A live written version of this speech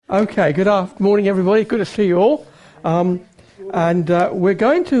Okay, good morning, everybody. Good to see you all. We're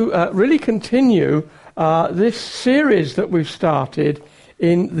going to really continue this series that we've started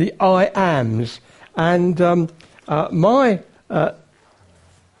in the I Ams. And my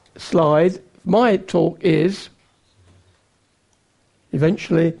slide, my talk is,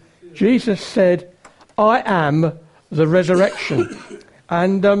 eventually, Jesus said, I am the resurrection.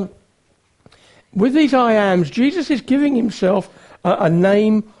 And with these I Ams, Jesus is giving himself a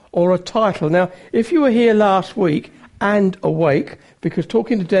name or a title. Now, if you were here last week and awake, because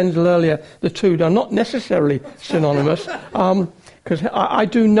talking to Denzel earlier, the two are not necessarily synonymous, because I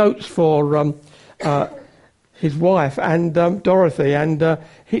do notes for his wife and Dorothy, and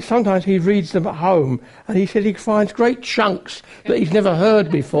sometimes he reads them at home, and he said he finds great chunks that he's never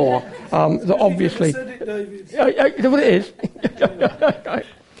heard before. That obviously, is that what it is? Okay.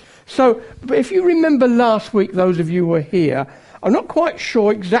 So, but if you remember last week, those of you who were here, I'm not quite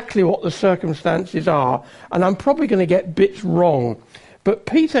sure exactly what the circumstances are, and I'm probably going to get bits wrong. But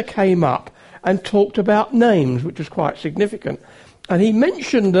Peter came up and talked about names, which was quite significant. And he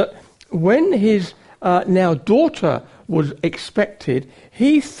mentioned that when his now daughter was expected,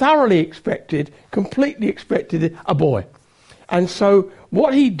 he thoroughly expected, completely expected a boy. And so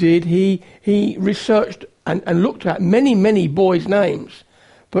what he did, he researched and looked at many, many boys' names,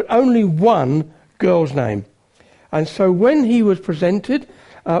 but only one girl's name. And so when he was presented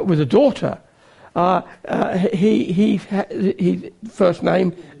with a daughter, he first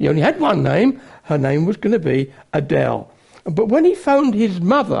name, he only had one name, her name was going to be Adele. But when he phoned his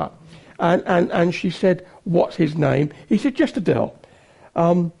mother and she said, what's his name? He said, just Adele.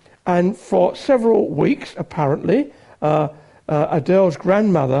 And for several weeks, apparently, Adele's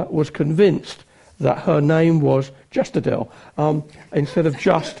grandmother was convinced that her name was just Adele, instead of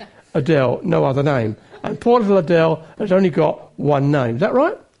just Adele, no other name. And poor little Adele has only got one name. Is that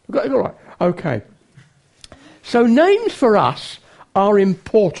right? Got it all right? Okay. So names for us are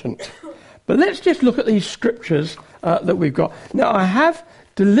important. But let's just look at these scriptures that we've got. Now, I have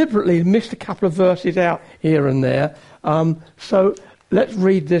deliberately missed a couple of verses out here and there. So let's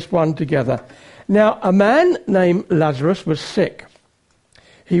read this one together. Now, a man named Lazarus was sick.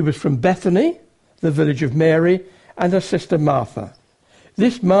 He was from Bethany, the village of Mary, and her sister Martha.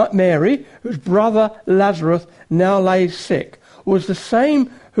 This Mary, whose brother Lazarus now lay sick, was the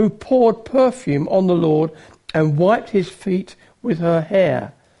same who poured perfume on the Lord and wiped his feet with her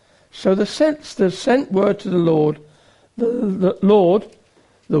hair. So the sent word to the Lord, the Lord,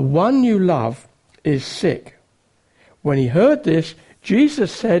 the one you love, is sick. When he heard this,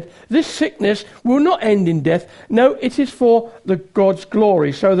 Jesus said, this sickness will not end in death. No, it is for God's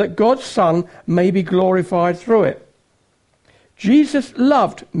glory, so that God's Son may be glorified through it. Jesus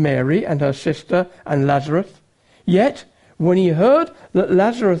loved Mary and her sister and Lazarus. Yet, when he heard that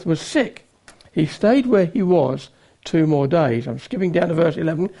Lazarus was sick, he stayed where he was 2 more days. I'm skipping down to verse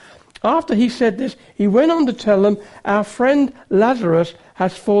 11. After he said this, he went on to tell them, our friend Lazarus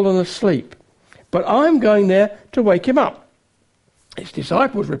has fallen asleep, but I'm going there to wake him up. His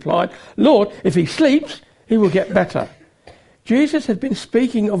disciples replied, Lord, if he sleeps, he will get better. Jesus had been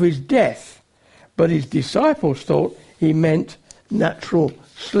speaking of his death, but his disciples thought he meant natural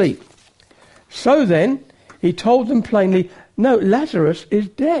sleep. So then, he told them plainly, no, Lazarus is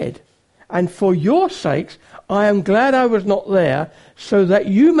dead. And for your sakes, I am glad I was not there, so that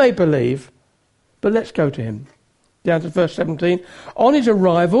you may believe. But let's go to him. Down to verse 17. On his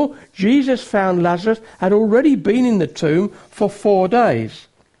arrival, Jesus found Lazarus had already been in the tomb for 4 days.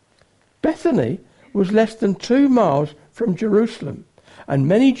 Bethany was less than 2 miles from Jerusalem, and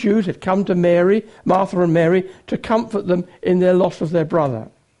many Jews had come to Martha and Mary, to comfort them in their loss of their brother.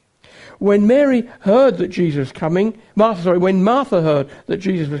 When Martha heard that Jesus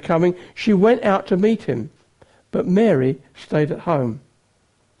was coming, she went out to meet him. But Mary stayed at home.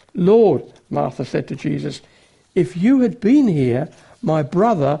 Lord, Martha said to Jesus, if you had been here, my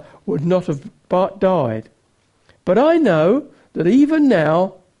brother would not have died. But I know that even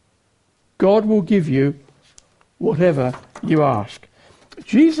now, God will give you whatever you ask.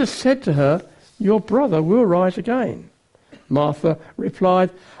 Jesus said to her, your brother will rise again. Martha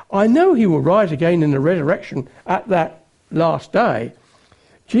replied, I know he will rise again in the resurrection at that last day.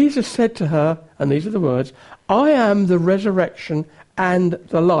 Jesus said to her, and these are the words, I am the resurrection and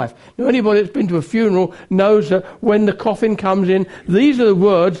the life. Now, anybody that's been to a funeral knows that when the coffin comes in, these are the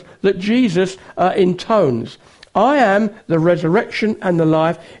words that Jesus intones. I am the resurrection and the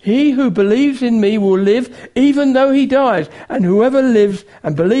life. He who believes in me will live even though he dies, and whoever lives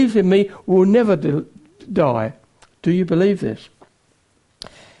and believes in me will never die. Do you believe this?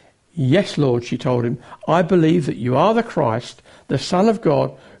 Yes, Lord, she told him. I believe that you are the Christ, the Son of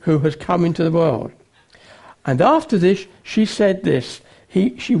God, who has come into the world. And after this, she said this.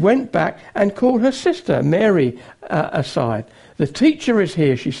 She went back and called her sister, Mary, aside. The teacher is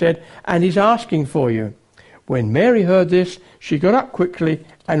here, she said, and he's asking for you. When Mary heard this, she got up quickly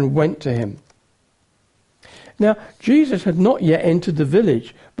and went to him. Now, Jesus had not yet entered the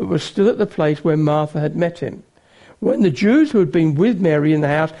village, but was still at the place where Martha had met him. When the Jews who had been with Mary in the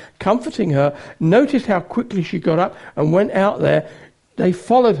house, comforting her, noticed how quickly she got up and went out there, they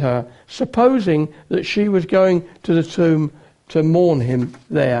followed her, supposing that she was going to the tomb to mourn him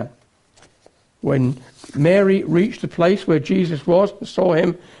there. When Mary reached the place where Jesus was and saw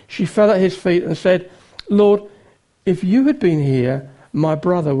him, she fell at his feet and said, Lord, if you had been here, my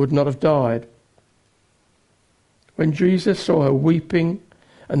brother would not have died. When Jesus saw her weeping,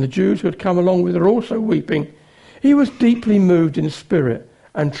 and the Jews who had come along with her also weeping, he was deeply moved in spirit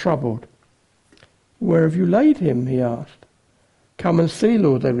and troubled. Where have you laid him? He asked. Come and see,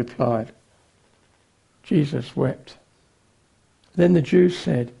 Lord, they replied. Jesus wept. Then the Jews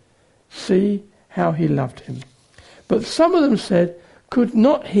said, see how he loved him. But some of them said, could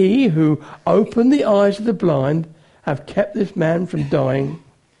not he who opened the eyes of the blind have kept this man from dying?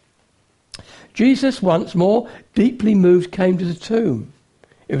 Jesus, once more, deeply moved, came to the tomb.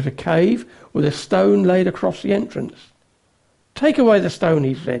 It was a cave with a stone laid across the entrance. Take away the stone,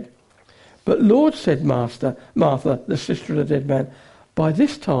 he said. But Lord, said Martha, the sister of the dead man, by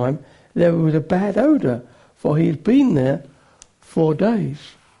this time there was a bad odour, for he had been there 4 days.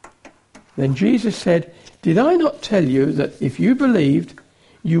 Then Jesus said, did I not tell you that if you believed,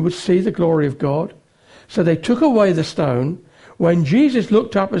 you would see the glory of God? So they took away the stone. When Jesus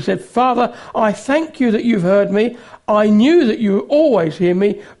looked up and said, Father, I thank you that you've heard me. I knew that you always hear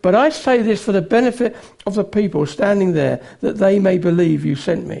me, but I say this for the benefit of the people standing there, that they may believe you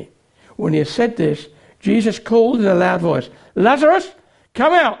sent me. When he had said this, Jesus called in a loud voice, Lazarus,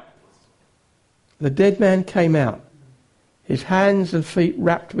 come out! The dead man came out, his hands and feet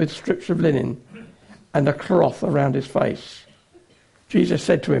wrapped with strips of linen and a cloth around his face. Jesus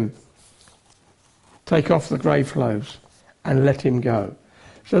said to him, take off the grave clothes and let him go.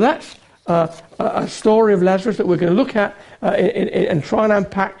 So that's a story of Lazarus that we're going to look at and try and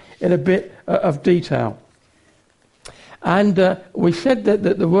unpack in a bit of detail. And we said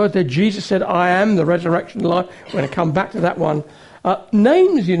that the word there, Jesus said, I am the resurrection and life. We're going to come back to that one.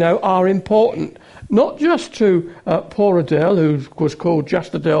 Names, are important. Not just to poor Adele, who was called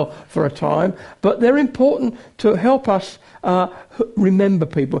just Adele for a time, but they're important to help us remember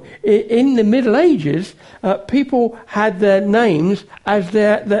people. In the Middle Ages, people had their names as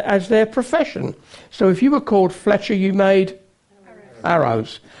their profession. So if you were called Fletcher, you made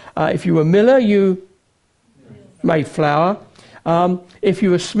arrows. If you were Miller, you made flour. If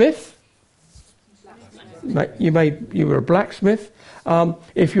you were Smith, you were a blacksmith.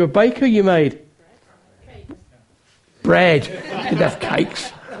 If you were baker, you made bread. You didn't have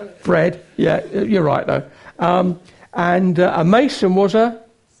cakes. Bread. Yeah, you're right though. And a mason was a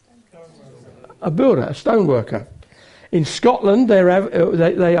builder, a stoneworker. In Scotland,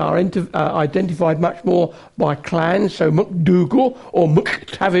 they are identified much more by clans. So MacDougall or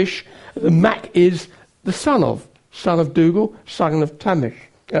MacTavish. The Mac is the son of Dougal, son of Tavish.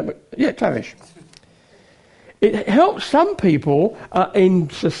 Tavish. It helps some people in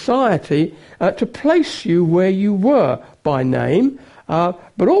society to place you where you were by name,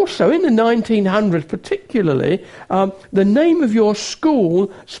 but also in the 1900s particularly, the name of your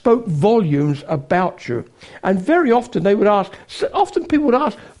school spoke volumes about you. And very often they would ask, people would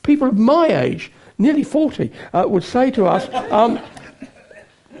ask, people of my age, nearly 40, would say to us,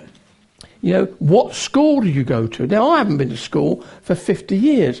 what school did you go to? Now, I haven't been to school for 50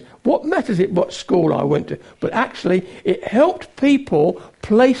 years. What matters it what school I went to? But actually, it helped people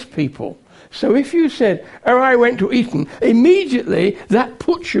place people. So if you said, I went to Eton, immediately that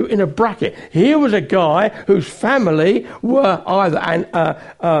puts you in a bracket. Here was a guy whose family were either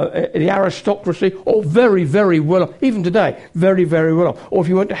the aristocracy or very, very well off. Even today, very, very well off. Or if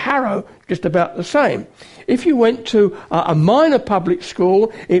you went to Harrow, just about the same. If you went to a minor public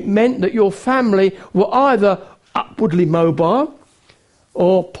school, it meant that your family were either upwardly mobile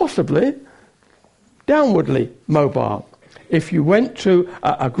or possibly downwardly mobile. If you went to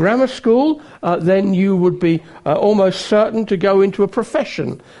a grammar school, then you would be almost certain to go into a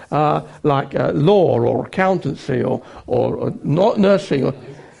profession like law or accountancy or not nursing.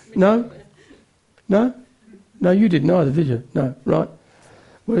 No, you didn't either, did you? No, right.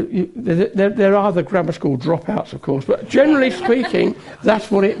 Well, there are the grammar school dropouts, of course, but generally speaking,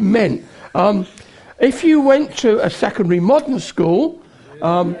 that's what it meant. If you went to a secondary modern school,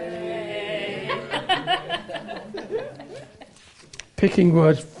 picking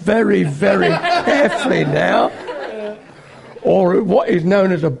words very, very carefully now, or what is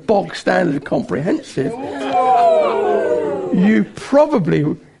known as a bog standard comprehensive, you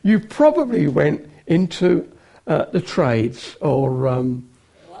probably went into the trades or.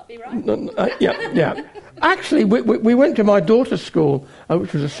 Yeah. Actually, we went to my daughter's school,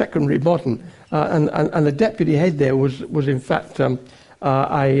 which was a secondary modern, and the deputy head there was in fact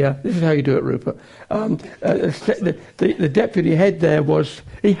this is how you do it, Rupert. The deputy head there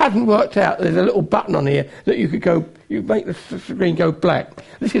he hadn't worked out. There's a little button on here that you make the screen go black.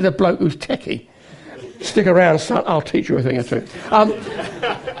 This is a bloke who's techie. Stick around, son. I'll teach you a thing or two.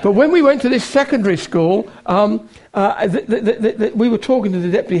 But when we went to this secondary school, we were talking to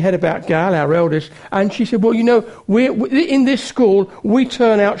the deputy head about Gal, our eldest, and she said, well, we in this school, we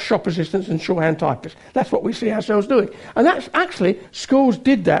turn out shop assistants and shorthand typists. That's what we see ourselves doing. And that's actually, schools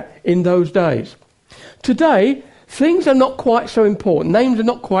did that in those days. Today, things are not quite so important. Names are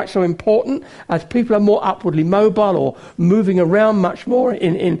not quite so important as people are more upwardly mobile or moving around much more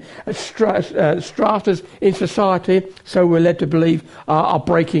in stratas in society, so we're led to believe are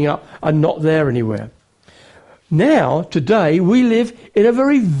breaking up and not there anywhere. Now, today, we live in a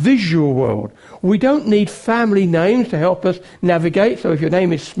very visual world. We don't need family names to help us navigate. So if your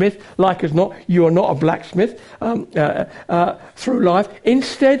name is Smith, like as not, you are not a blacksmith through life.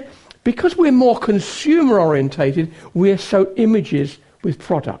 Instead, because we're more consumer-orientated, we're so images with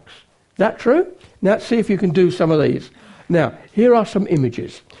products. That true? Now, let's see if you can do some of these. Now, here are some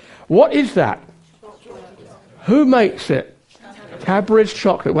images. What is that? Who makes it? Cadbury's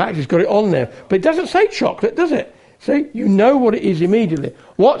chocolate. Well, actually, it's got it on there. But it doesn't say chocolate, does it? See? You know what it is immediately.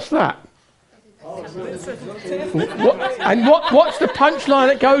 What's that? What's the punchline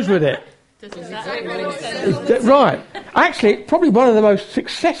that goes with it? Right. Actually, probably one of the most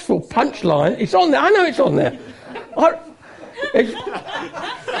successful punchlines. It's on there. I know it's on there.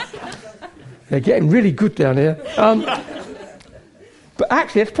 They're getting really good down here. But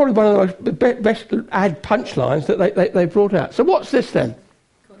actually, it's probably one of the best ad punchlines that they brought out. So what's this then?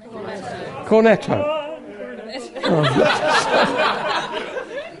 Cornetto.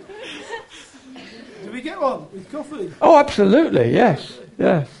 Do we get one with coffee? Oh, absolutely. Yes.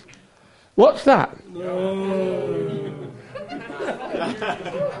 What's that? No.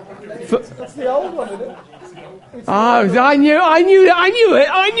 That's the old one, isn't it? Oh, I knew it.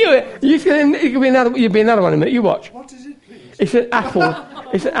 You'd be another one in a minute. You watch. What is it, please? It's an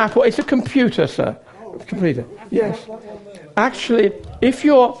Apple. It's a computer, sir. Computer. Yes. Actually, if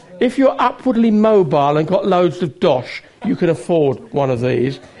you're upwardly mobile and got loads of dosh, you can afford one of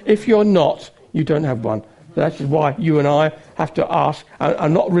these. If you're not, you don't have one. That is why you and I have to ask.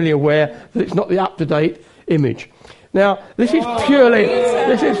 I'm not really aware that it's not the up-to-date image. Now, this is purely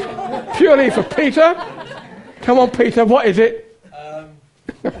for Peter. Come on, Peter. What is it?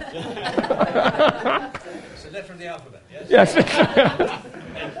 It's a letter of the alphabet. Yes.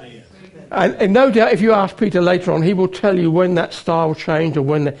 And no doubt, if you ask Peter later on, he will tell you when that style changed or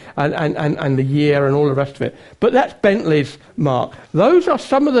when and the year and all the rest of it. But that's Bentley's mark. Those are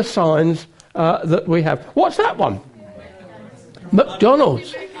some of the signs that we have. What's that one?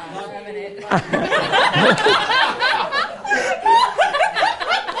 McDonald's.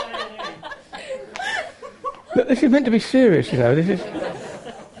 But this is meant to be serious, This is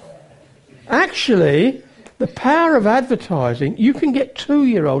actually the power of advertising. You can get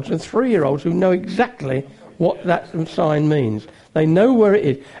 2-year-olds and 3-year-olds who know exactly what that sign means. They know where it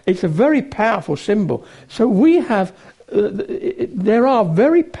is. It's a very powerful symbol. So we have. There are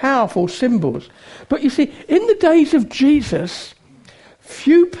very powerful symbols. But you see, in the days of Jesus,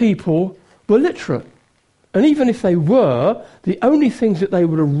 few people were literate. And even if they were, the only things that they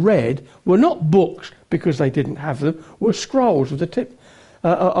would have read were not books, because they didn't have them, were scrolls of the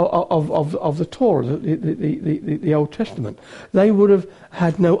of the Torah, the Old Testament. They would have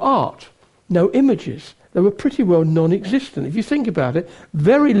had no art, no images. They were pretty well non-existent. If you think about it,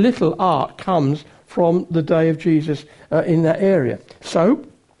 very little art comes from the day of Jesus in that area. So,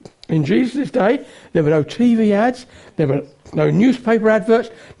 in Jesus' day, there were no TV ads, there were no newspaper adverts,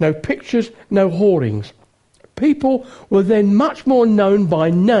 no pictures, no hoardings. People were then much more known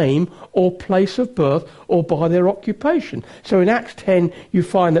by name or place of birth or by their occupation. So in Acts 10, you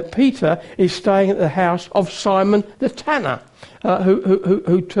find that Peter is staying at the house of Simon the tanner,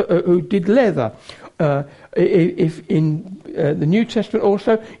 who did leather. If in the New Testament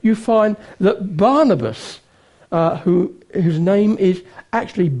also, you find that Barnabas, whose name is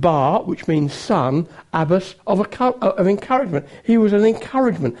actually Bar, which means son, Abbas, of encouragement. He was an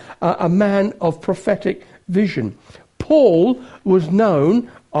encouragement, a man of prophetic vision. Paul was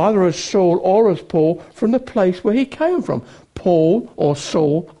known either as Saul or as Paul from the place where he came from. Paul or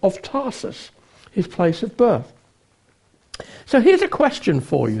Saul of Tarsus, his place of birth. So here's a question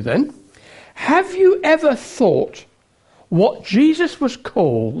for you then. Have you ever thought what Jesus was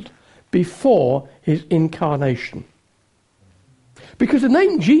called before his incarnation? Because the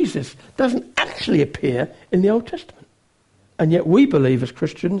name Jesus doesn't actually appear in the Old Testament. And yet we believe as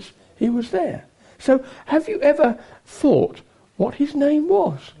Christians he was there. So have you ever thought what his name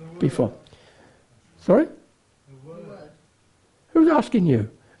was before? Sorry? Who's asking you?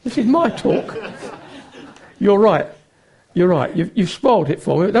 This is my talk. You're right. You're right. You've spoiled it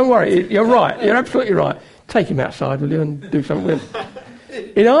for me. Don't worry. You're right. You're absolutely right. Take him outside, will you, and do something with him.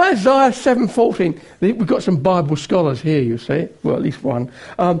 In Isaiah 7:14, we've got some Bible scholars here, you see. Well, at least one.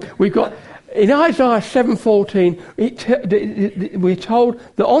 We've got... In Isaiah 7:14, we're told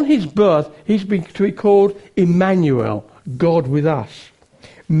that on his birth, he's been to be called Emmanuel, God with us.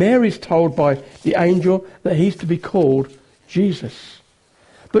 Mary's told by the angel that he's to be called Jesus.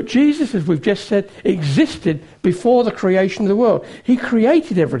 But Jesus, as we've just said, existed before the creation of the world. He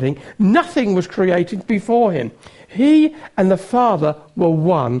created everything. Nothing was created before him. He and the Father were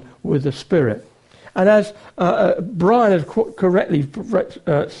one with the Spirit. And as Brian has correctly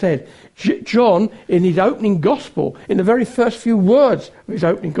said, John, in his opening gospel, in the very first few words of his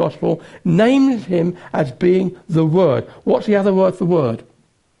opening gospel, names him as being the Word. What's the other word for word?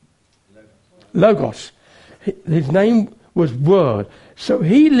 Logos. His name was Word. So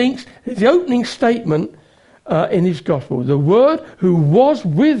he links the opening statement in his gospel, the Word who was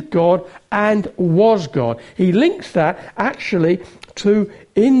with God and was God. He links that actually to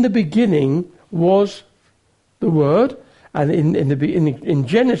in the beginning was the Word, and in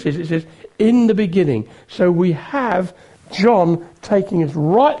Genesis it says in the beginning. So we have John taking us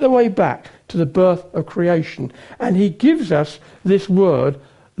right the way back to the birth of creation, and he gives us this word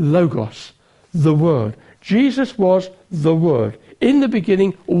Logos, the Word. Jesus was the Word. In the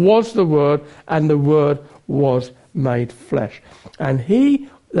beginning was the Word, and the Word was made flesh. And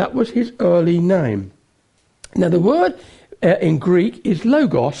that was his early name. Now the word in Greek is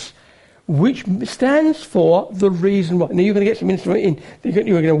Logos, which stands for the reason why. Now you're going to get some instrument in.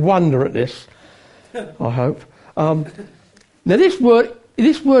 You're going to wonder at this, I hope. Now this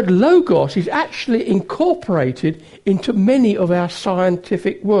word Logos is actually incorporated into many of our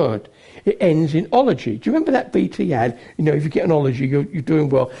scientific words. It ends in ology. Do you remember that BT ad? You know, if you get an ology, you're doing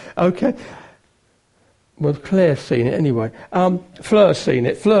well. Okay. Well, Claire's seen it anyway. Fleur's seen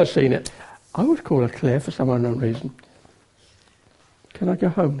it. I would call her Claire for some unknown reason. Can I go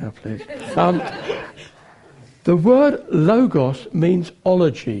home now, please? The word Logos means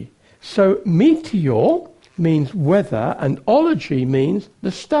ology. So meteor means weather, and ology means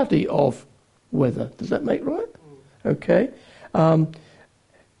the study of weather. Does that make right? Okay.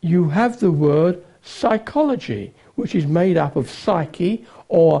 You have the word psychology, which is made up of psyche,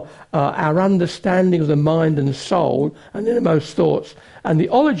 or our understanding of the mind and soul and innermost thoughts. And the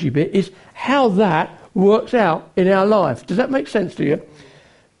ology bit is how that works out in our life. Does that make sense to you?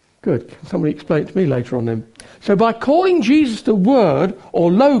 Good. Can somebody explain it to me later on then? So by calling Jesus the Word,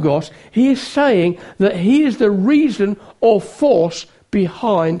 or Logos, he is saying that he is the reason or force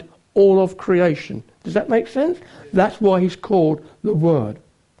behind all of creation. Does that make sense? That's why he's called the Word.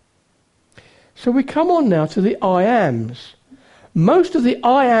 So we come on now to the I ams. Most of the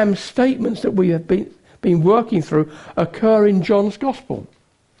I am statements that we have been working through occur in John's Gospel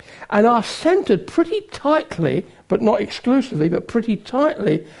and are centred pretty tightly, but not exclusively, but pretty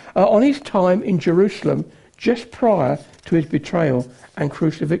tightly on his time in Jerusalem just prior to his betrayal and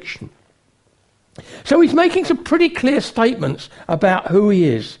crucifixion. So he's making some pretty clear statements about who he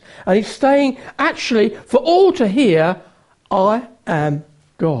is. And he's saying, actually, for all to hear, I am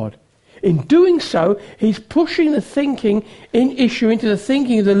God. In doing so, he's pushing the thinking in issue into the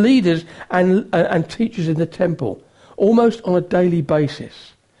thinking of the leaders and teachers in the temple, almost on a daily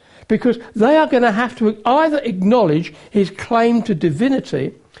basis. Because they are going to have to either acknowledge his claim to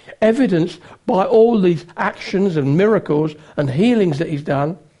divinity, evidenced by all these actions and miracles and healings that he's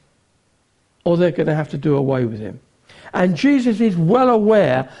done, or they're going to have to do away with him. And Jesus is well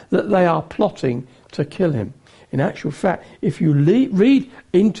aware that they are plotting to kill him. In actual fact, if you read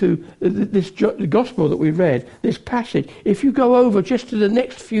into this gospel that we read, this passage, if you go over just to the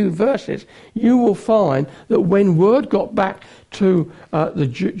next few verses, you will find that when word got back to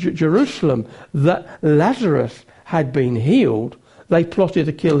Jerusalem that Lazarus had been healed, they plotted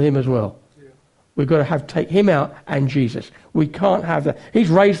to kill him as well. Yeah. We've got to take him out and Jesus. We can't have that. He's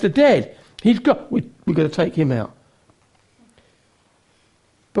raised the dead. We've got to take him out.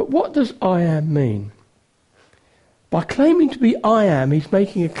 But what does I am mean? By claiming to be I am, he's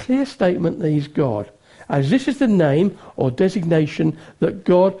making a clear statement that he's God. as this is the name or designation that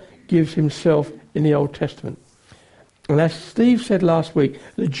God gives himself in the Old Testament. And as Steve said last week,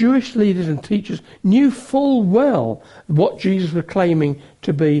 the Jewish leaders and teachers knew full well what Jesus was claiming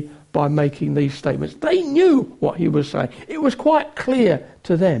to be by making these statements. They knew what he was saying. It was quite clear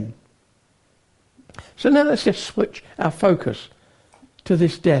to them. So now let's just switch our focus to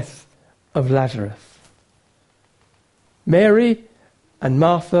this death of Lazarus. Mary and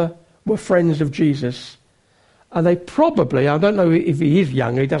Martha were friends of Jesus. And they probably, I don't know if he is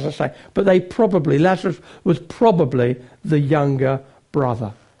younger, he doesn't say, but Lazarus was probably the younger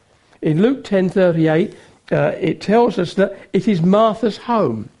brother. In Luke 10:38, it tells us that it is Martha's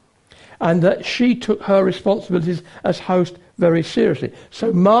home and that she took her responsibilities as host very seriously.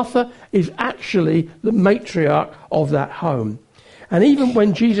 So Martha is actually the matriarch of that home. And even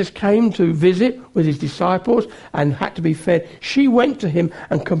when Jesus came to visit with his disciples and had to be fed, she went to him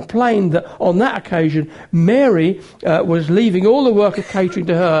and complained that on that occasion, Mary was leaving all the work of catering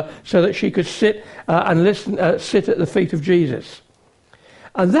to her so that she could sit sit at the feet of Jesus.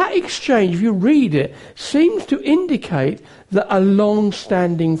 And that exchange, if you read it, seems to indicate that a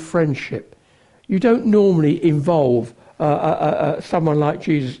long-standing friendship. You don't normally involve someone like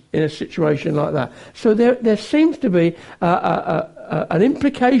Jesus in a situation like that. So there seems to be an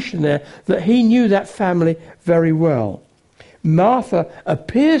implication there that he knew that family very well. Martha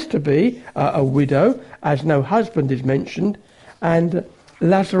appears to be a widow, as no husband is mentioned, and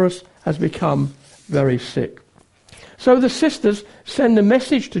Lazarus has become very sick. So the sisters send a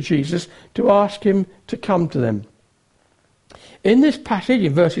message to Jesus to ask him to come to them. In this passage,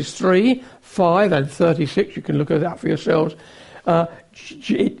 in verses 3, 5 and 36, you can look at that for yourselves,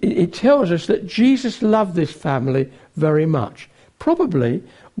 it tells us that Jesus loved this family very much.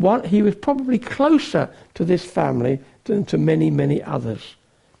 He was probably closer to this family than to many, many others.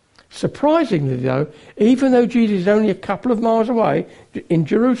 Surprisingly, though, even though Jesus is only a couple of miles away in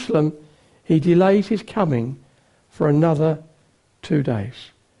Jerusalem, he delays his coming for another 2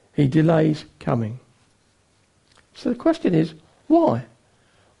 days. He delays coming. So the question is, why?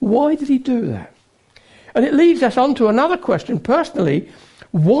 Why did he do that? And it leads us on to another question. Personally,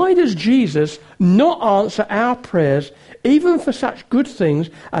 why does Jesus not answer our prayers even for such good things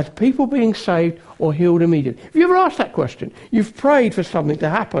as people being saved or healed immediately? Have you ever asked that question? You've prayed for something to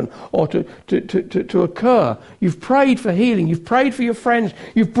happen or to occur. You've prayed for healing. You've prayed for your friends.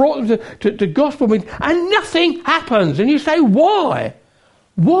 You've brought them to gospel meetings and nothing happens. And you say, why?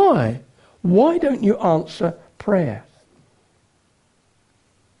 Why? Why don't you answer prayer?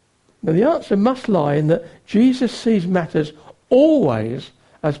 Now the answer must lie in that Jesus sees matters always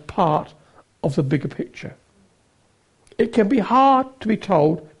as part of the bigger picture. It can be hard to be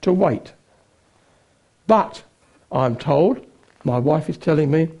told to wait. But I'm told, my wife is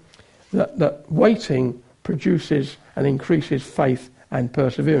telling me, that waiting produces and increases faith and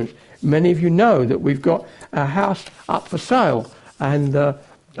perseverance. Many of you know that we've got our house up for sale and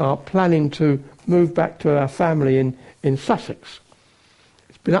are planning to move back to our family in Sussex.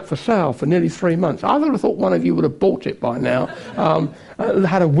 Been up for sale for nearly 3 months. I would have thought one of you would have bought it by now,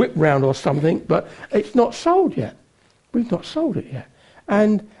 had a whip round or something, but it's not sold yet. We've not sold it yet.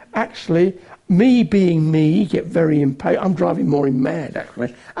 And actually, me being me, get very impatient. I'm driving Maureen mad,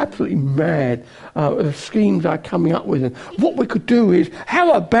 actually. Absolutely mad. The schemes I'm coming up with. And what we could do is,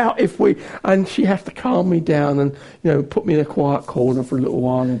 how about if we... And she has to calm me down and, put me in a quiet corner for a little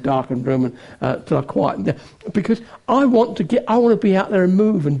while in a darkened room and till I quieten down. Because I want to be out there and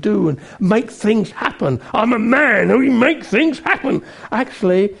move and do and make things happen. I'm a man who makes things happen.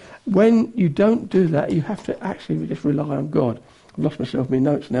 Actually, when you don't do that, you have to actually just rely on God. I've lost myself in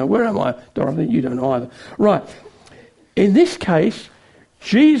my notes now. Where am I, Dorothy? You don't either. Right. In this case,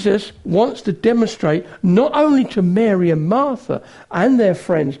 Jesus wants to demonstrate not only to Mary and Martha and their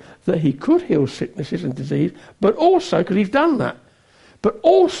friends that he could heal sicknesses and disease, but also, because he's done that, but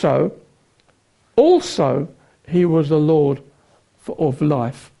also he was the Lord of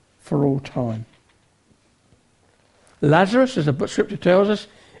life for all time. Lazarus, as the scripture tells us,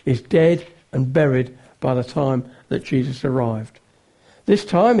 is dead and buried by the time that Jesus arrived. This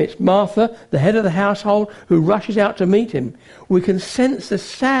time it's Martha, the head of the household, who rushes out to meet him. We can sense the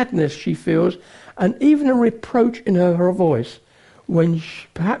sadness she feels and even a reproach in her voice when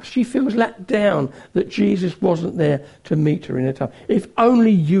perhaps she feels let down that Jesus wasn't there to meet her in her time. If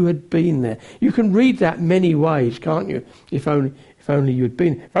only you had been there. You can read that many ways, can't you? If only you had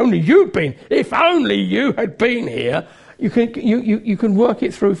been. If only you'd been. If only you had been here. You can work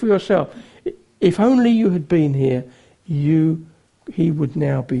it through for yourself. If only you had been here, he would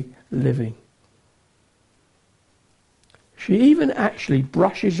now be living. She even actually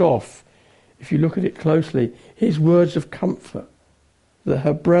brushes off if you look at it closely, his words of comfort, that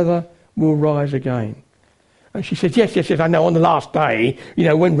her brother will rise again. And she says, yes, I know, on the last day,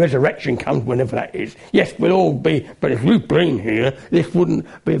 when resurrection comes, whenever that is, yes, we'll all be, but if we've been here, this wouldn't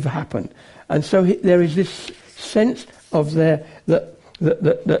have happened. And so there is this sense of that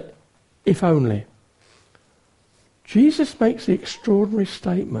if only. Jesus makes the extraordinary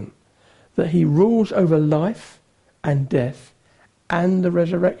statement that he rules over life and death and the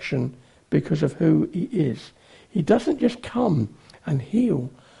resurrection because of who he is. He doesn't just come and heal.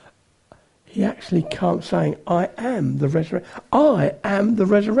 He actually comes saying, I am the resurrection. I am the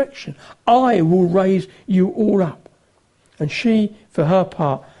resurrection. I will raise you all up. And she, for her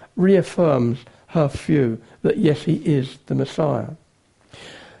part, reaffirms her view that yes, he is the Messiah.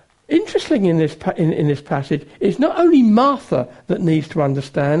 Interesting in this passage is not only Martha that needs to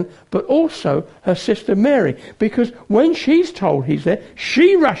understand, but also her sister Mary. Because when she's told he's there,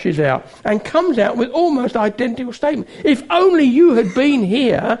 she rushes out and comes out with almost identical statement. If only you had been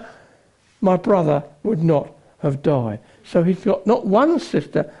here, my brother would not have died. So he's got not one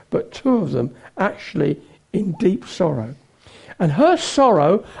sister, but two of them actually in deep sorrow. And her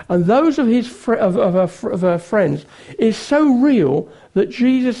sorrow and those of her friends is so real that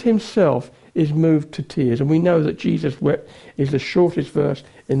Jesus himself is moved to tears. And we know that Jesus wept is the shortest verse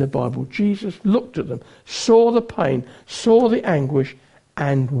in the Bible. Jesus looked at them, saw the pain, saw the anguish,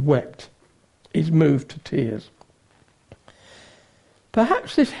 and wept. Is moved to tears.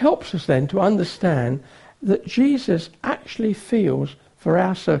 Perhaps this helps us then to understand that Jesus actually feels for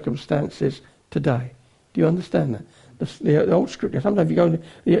our circumstances today. Do you understand that? The old scripture, sometimes you go to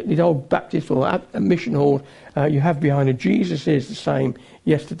the old Baptist or a mission hall, you have behind it, Jesus is the same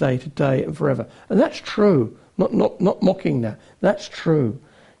yesterday, today and forever. And that's true, not mocking that. That's true.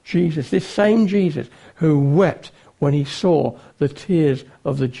 Jesus, this same Jesus who wept when he saw the tears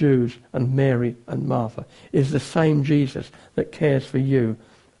of the Jews and Mary and Martha, is the same Jesus that cares for you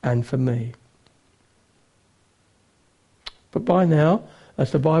and for me. But by now,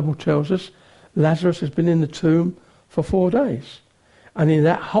 as the Bible tells us, Lazarus has been in the tomb for 4 days. And in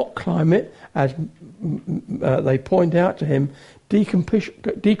that hot climate, as they point out to him,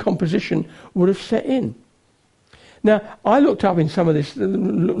 decomposition would have set in. Now, I looked up in some of this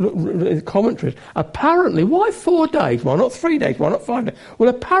commentaries. Apparently, why 4 days? Why not 3 days? Why not 5 days? Well,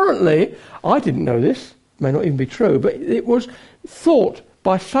 apparently, I didn't know this, may not even be true, but it was thought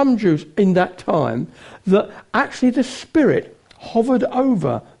by some Jews in that time that actually the spirit hovered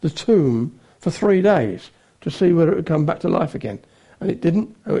over the tomb for 3 days to see whether it would come back to life again. And it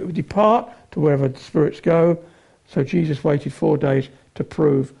didn't. It would depart to wherever the spirits go. So Jesus waited 4 days to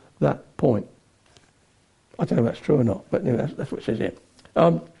prove that point. I don't know if that's true or not, but anyway, that's what it says here.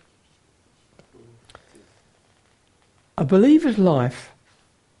 A believer's life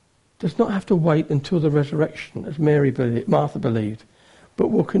does not have to wait until the resurrection, as Martha believed, but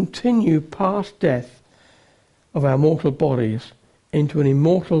will continue past death of our mortal bodies into an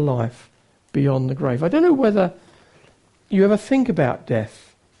immortal life beyond the grave. I don't know whether you ever think about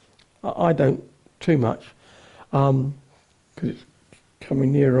death. I don't too much, because it's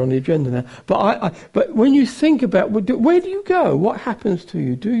coming nearer on the agenda now. But when you think about where do you go? What happens to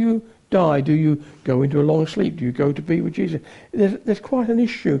you? Do you die? Do you go into a long sleep? Do you go to be with Jesus? There's quite an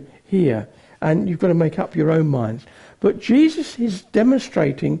issue here, and you've got to make up your own minds. But Jesus is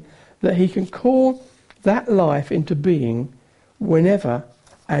demonstrating that he can call that life into being whenever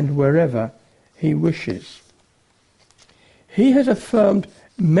and wherever he wishes. He has affirmed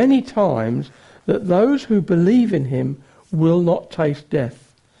many times that those who believe in him will not taste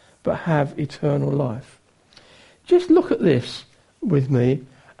death, but have eternal life. Just look at this with me,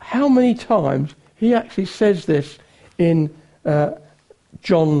 how many times he actually says this in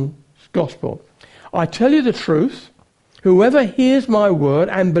John's Gospel. I tell you the truth, whoever hears my word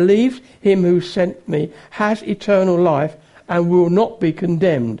and believes him who sent me has eternal life and will not be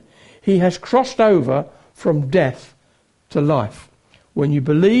condemned. He has crossed over from death to life. When you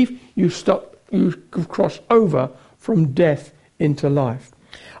believe, you cross over from death into life.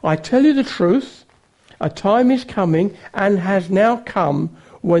 I tell you the truth, a time is coming and has now come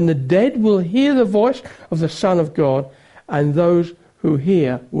when the dead will hear the voice of the Son of God, and those who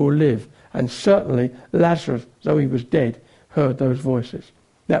hear will live. And certainly Lazarus, though he was dead, heard that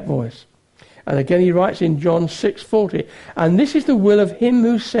voice. And again he writes in John 6:40, and this is the will of him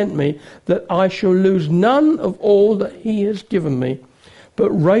who sent me, that I shall lose none of all that he has given me,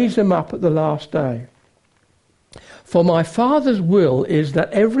 but raise them up at the last day. For my Father's will is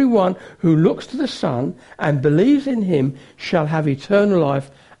that everyone who looks to the Son and believes in him shall have eternal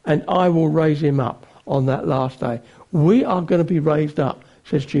life, and I will raise him up on that last day. We are going to be raised up,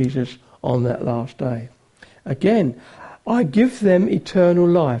 says Jesus, on that last day. Again, I give them eternal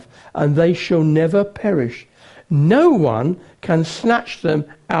life, and they shall never perish. No one can snatch them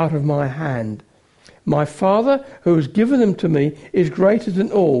out of my hand. My Father, who has given them to me, is greater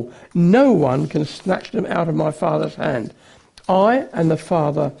than all. No one can snatch them out of my Father's hand. I and the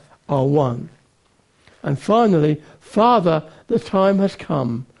Father are one. And finally, Father, the time has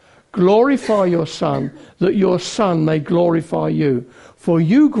come. Glorify your Son, that your Son may glorify you. For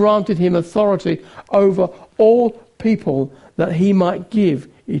you granted him authority over all people, that he might give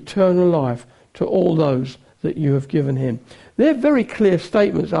eternal life to all those that you have given him. They're very clear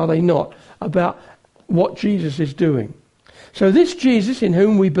statements, are they not, about what Jesus is doing. So this Jesus, in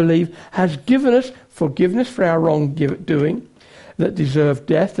whom we believe, has given us forgiveness for our wrongdoing that deserved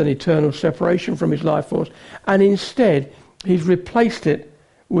death and eternal separation from his life force, and instead he's replaced it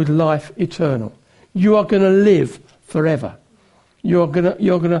with life eternal. You are going to live forever. You're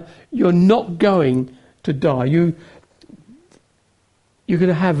not going to die. You're going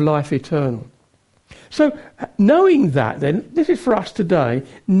to have life eternal. So knowing that then, this is for us today,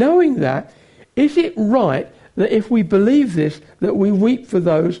 knowing that, is it right that if we believe this, that we weep for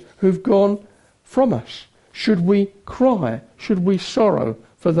those who've gone from us? Should we cry? Should we sorrow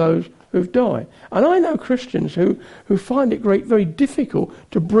for those who've died? And I know Christians who find it very difficult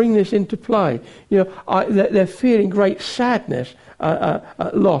to bring this into play. You know, they're feeling great sadness,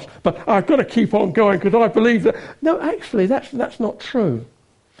 loss. But I've got to keep on going because I believe that. No, actually, that's not true.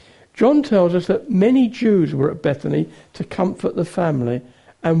 John tells us that many Jews were at Bethany to comfort the family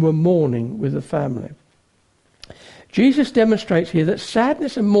and were mourning with the family. Jesus demonstrates here that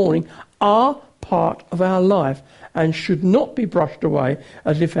sadness and mourning are part of our life and should not be brushed away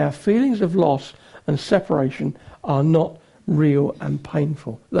as if our feelings of loss and separation are not real and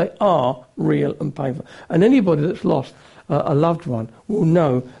painful. They are real and painful. And anybody that's lost a loved one will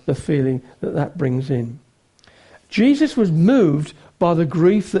know the feeling that brings in. Jesus was moved by the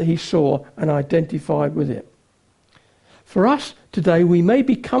grief that he saw and identified with it. For us today, we may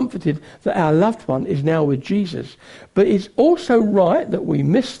be comforted that our loved one is now with Jesus, but it's also right that we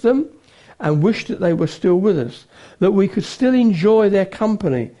miss them and wish that they were still with us, that we could still enjoy their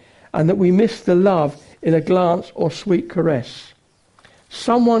company, and that we miss the love in a glance or sweet caress.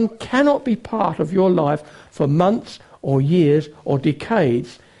 Someone cannot be part of your life for months or years or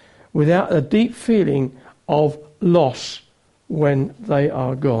decades without a deep feeling of loss when they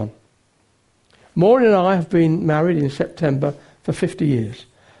are gone. Maureen and I have been married in September for 50 years,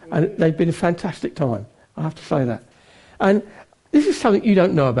 and they've been a fantastic time, I have to say that. And this is something you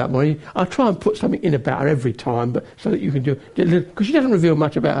don't know about Maureen. I try and put something in about her every time, but so that you can do it, because she doesn't reveal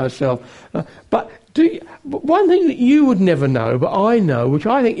much about herself. But one thing that you would never know, but I know, which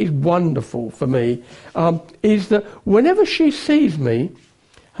I think is wonderful for me, is that whenever she sees me,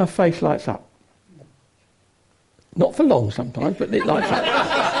 her face lights up. Not for long sometimes, but it lights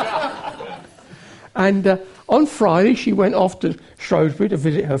up. And on Friday, she went off to Shrewsbury to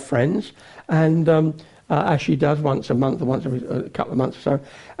visit her friends, and as she does once a month or once every couple of months or so.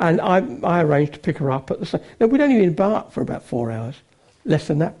 And I arranged to pick her up at the same. Now, we'd only been embarked for about 4 hours, less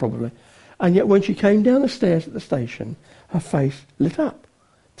than that probably. And yet when she came down the stairs at the station, her face lit up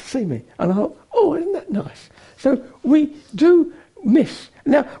to see me. And I thought, oh, isn't that nice? So we do miss.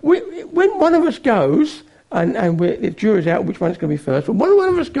 Now, when one of us goes, and the jury's out which one's going to be first, but when one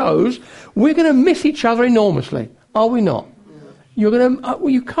of us goes, we're going to miss each other enormously, are we not?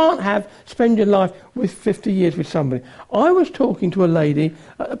 You can't spend your life with 50 years with somebody. I was talking to a lady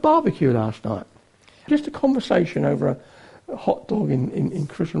at a barbecue last night. Just a conversation over a hot dog in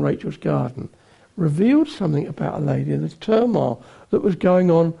Chris and Rachel's garden revealed something about a lady and the turmoil that was going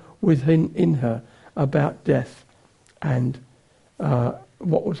on in her about death and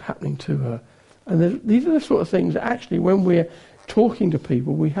what was happening to her. And these are the sort of things that actually, when we're talking to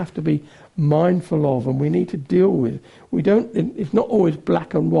people, we have to be mindful of and we need to deal with. It's not always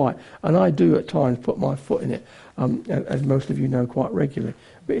black and white, and I do at times put my foot in it, as most of you know, quite regularly.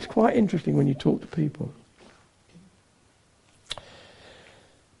 But it's quite interesting when you talk to people.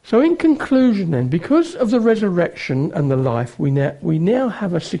 So in conclusion then, because of the resurrection and the life, we now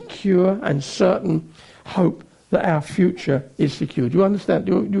have a secure and certain hope that our future is secure. Do you understand?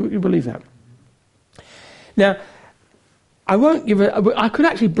 Do you believe that? Now, I could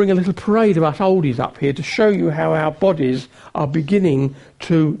actually bring a little parade of us oldies up here to show you how our bodies are beginning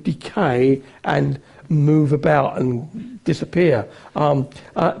to decay and move about and disappear.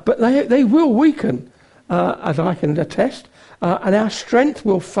 But they will weaken, as I can attest, and our strength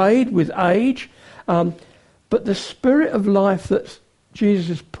will fade with age. But the spirit of life that Jesus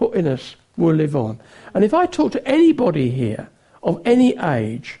has put in us will live on. And if I talk to anybody here of any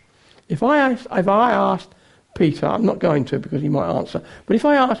age, If I asked Peter, I'm not going to because he might answer, but if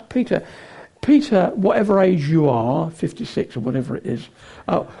I asked Peter, whatever age you are, 56 or whatever it is,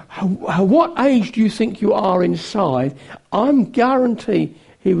 what age do you think you are inside? I'm guarantee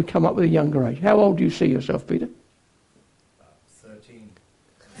he would come up with a younger age. How old do you see yourself, Peter?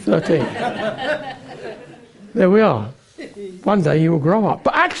 13. There we are. One day you will grow up.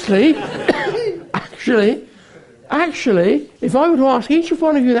 But actually, if I were to ask each of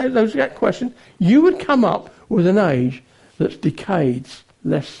one of you that question, you would come up with an age that's decades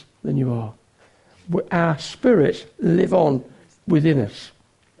less than you are. Our spirits live on within us.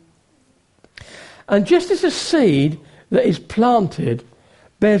 And just as a seed that is planted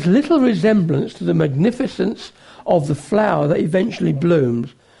bears little resemblance to the magnificence of the flower that eventually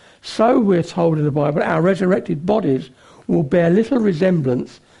blooms, so we're told in the Bible, our resurrected bodies will bear little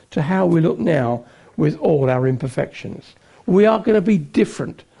resemblance to how we look now with all our imperfections. We are going to be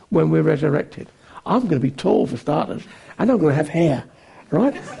different when we're resurrected. I'm going to be tall for starters, and I'm going to have hair,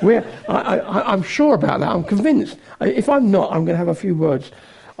 right? I'm sure about that. I'm convinced. If I'm not, I'm going to have a few words,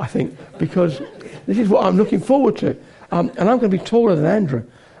 I think, because this is what I'm looking forward to. And I'm going to be taller than Andrew.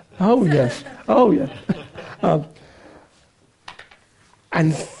 Oh, yes. Oh, yes.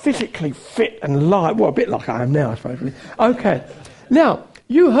 And physically fit and light. Well, a bit like I am now, I suppose. Really. Okay. Now,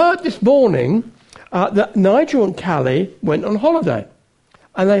 you heard this morning that Nigel and Callie went on holiday.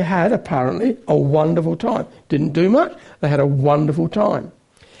 And they had, apparently, a wonderful time. Didn't do much. They had a wonderful time.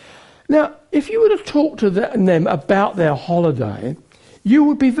 Now, if you were to talk to them about their holiday, you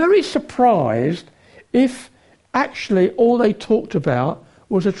would be very surprised if actually all they talked about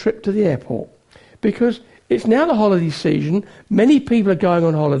was a trip to the airport. Because it's now the holiday season, many people are going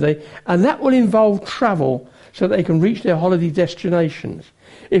on holiday, and that will involve travel so that they can reach their holiday destinations.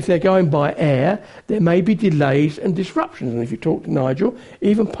 If they're going by air, there may be delays and disruptions. And if you talk to Nigel,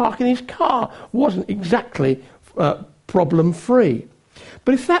 even parking his car wasn't exactly problem-free.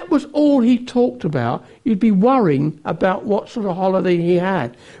 But if that was all he talked about, you'd be worrying about what sort of holiday he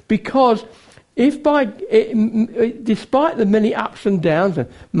had. Because despite the many ups and downs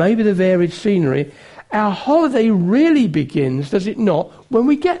and maybe the varied scenery, our holiday really begins, does it not, when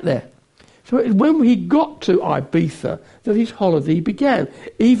we get there. So it was when he got to Ibiza that his holiday began,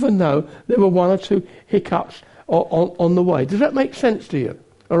 even though there were one or two hiccups on the way. Does that make sense to you?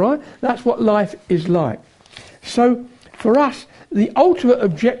 All right? That's what life is like. So for us, the ultimate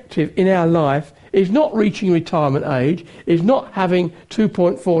objective in our life is not reaching retirement age, is not having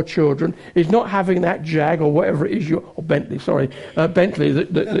 2.4 children, is not having that Jag or whatever it is Bentley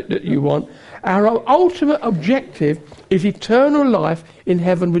that you want. Our ultimate objective is eternal life in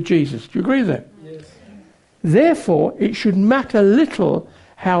heaven with Jesus. Do you agree with that? Yes. Therefore, it should matter little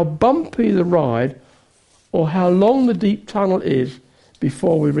how bumpy the ride or how long the deep tunnel is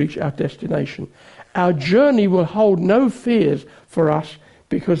before we reach our destination. Our journey will hold no fears for us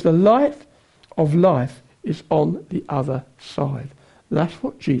because the light of life is on the other side. That's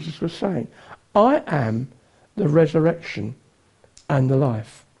what Jesus was saying. I am the resurrection and the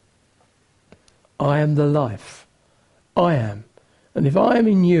life. I am the life. I am. And if I am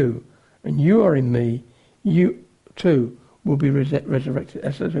in you and you are in me, you too will be resurrected,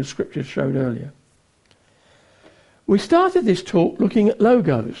 as the scriptures showed earlier. We started this talk looking at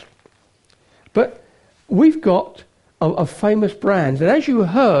logos. But we've got of famous brands. And as you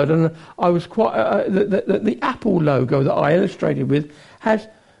heard, and I was quite the Apple logo that I illustrated with has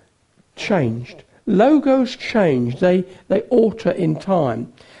changed. Logos change. They alter in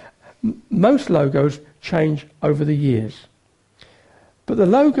time. Most logos change over the years. But the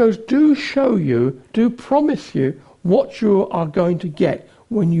logos do show you, do promise you what you are going to get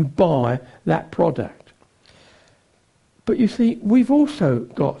when you buy that product. But you see, we've also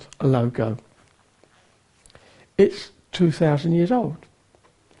got a logo. It's 2,000 years old.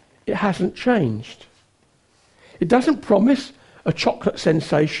 It hasn't changed. It doesn't promise a chocolate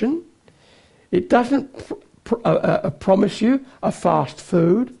sensation. It doesn't promise you a fast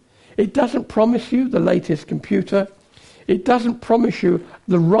food. It doesn't promise you the latest computer. It doesn't promise you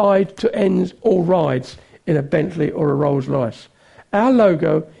the ride to end all rides in a Bentley or a Rolls-Royce. Our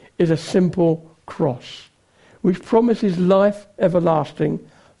logo is a simple cross, which promises life everlasting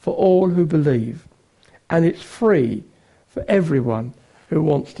for all who believe. And it's free for everyone who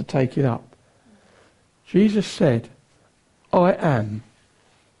wants to take it up. Jesus said, I am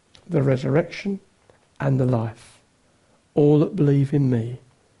the resurrection and the life. All that believe in me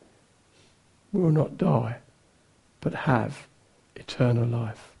will not die, but have eternal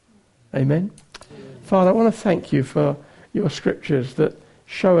life. Amen? Father, I want to thank you for your scriptures that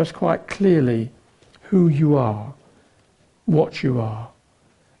show us quite clearly who you are, what you are,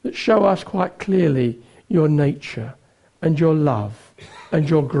 that show us quite clearly your nature and your love and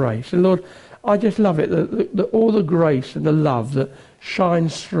your grace. And Lord, I just love it, that all the grace and the love that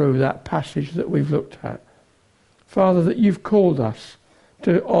shines through that passage that we've looked at. Father, that you've called us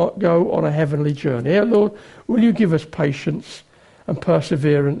to go on a heavenly journey. Yeah, Lord, will you give us patience and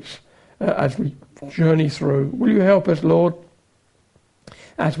perseverance as we journey through? Will you help us, Lord,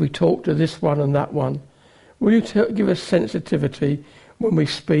 as we talk to this one and that one? Will you give us sensitivity when we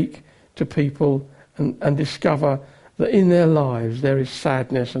speak to people and discover that in their lives there is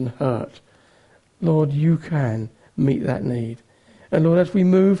sadness and hurt? Lord, you can meet that need. And Lord, as we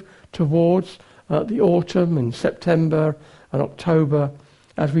move towards the autumn and September and October,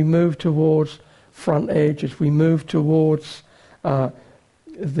 as we move towards Front Edge, as we move towards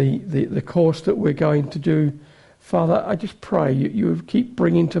the course that we're going to do, Father, I just pray you keep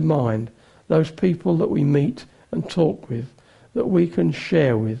bringing to mind those people that we meet and talk with, that we can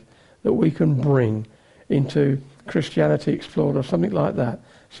share with, that we can bring into Christianity Explored or something like that,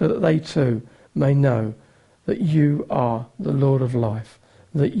 so that they too may know that you are the Lord of life,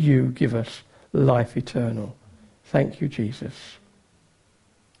 that you give us life eternal. Thank you, Jesus.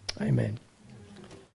 Amen.